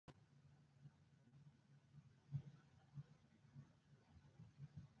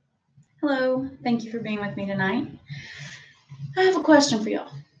Hello, thank you for being with me tonight. I have a question for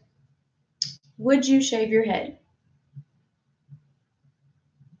y'all. Would you shave your head?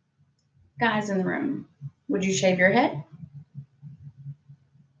 Guys in the room, would you shave your head?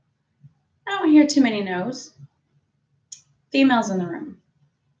 I don't hear too many no's. Females in the room,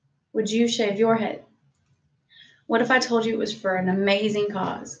 would you shave your head? What if I told you it was for an amazing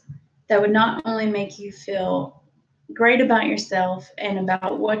cause that would not only make you feel great about yourself and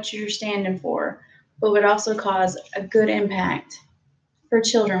about what you're standing for, but would also cause a good impact for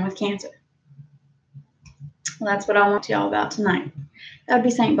children with cancer? Well, that's what I want to y'all about tonight. That would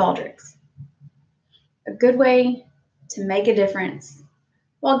be St. Baldricks. A good way to make a difference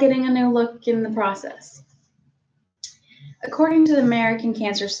while getting a new look in the process. According to the American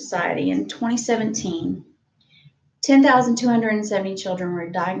Cancer Society in 2017, 10,270 children were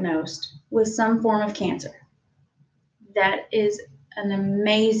diagnosed with some form of cancer. That is an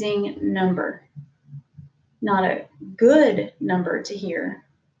amazing number. Not a good number to hear,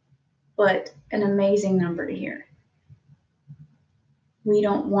 but an amazing number to hear. We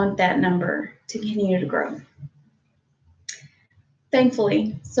don't want that number to continue to grow.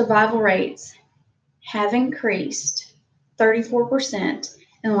 Thankfully, survival rates have increased 34%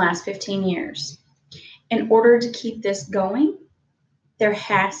 in the last 15 years. In order to keep this going, there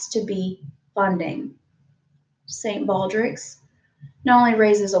has to be funding. St. Baldricks not only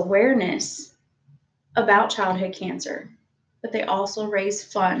raises awareness about childhood cancer, but they also raise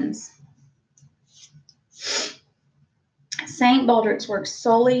funds. St. Baldricks works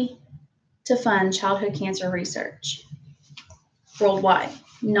solely to fund childhood cancer research worldwide,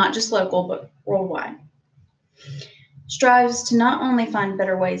 not just local, but worldwide. Strives to not only find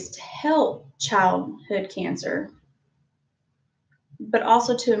better ways to help childhood cancer, but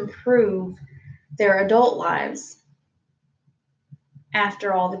also to improve their adult lives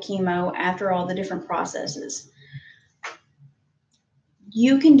after all the chemo, after all the different processes.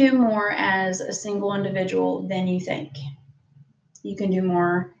 You can do more as a single individual than you think. You can do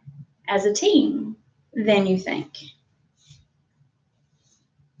more as a team than you think.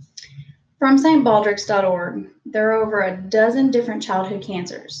 From stbaldricks.org, there are over a dozen different childhood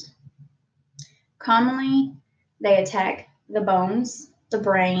cancers. Commonly, they attack the bones, the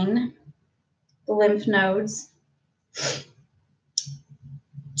brain, the lymph nodes.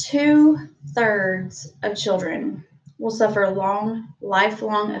 2/3 of children will suffer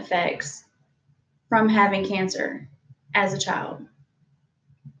lifelong effects from having cancer as a child.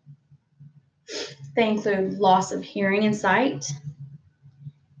 They include loss of hearing and sight,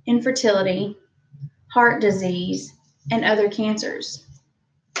 infertility, heart disease, and other cancers.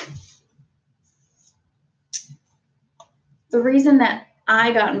 The reason that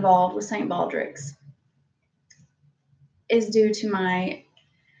I got involved with St. Baldricks is due to my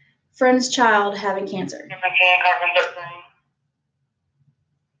friend's child having cancer.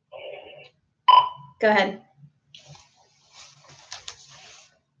 Go ahead.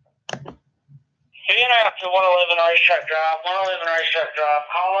 Heading out to 111 Racetrack Drive. 111 Racetrack Drive.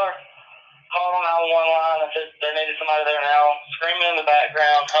 Call on 911 line if they needed somebody there now. Screaming in the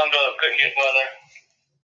background, hung up, couldn't get weather.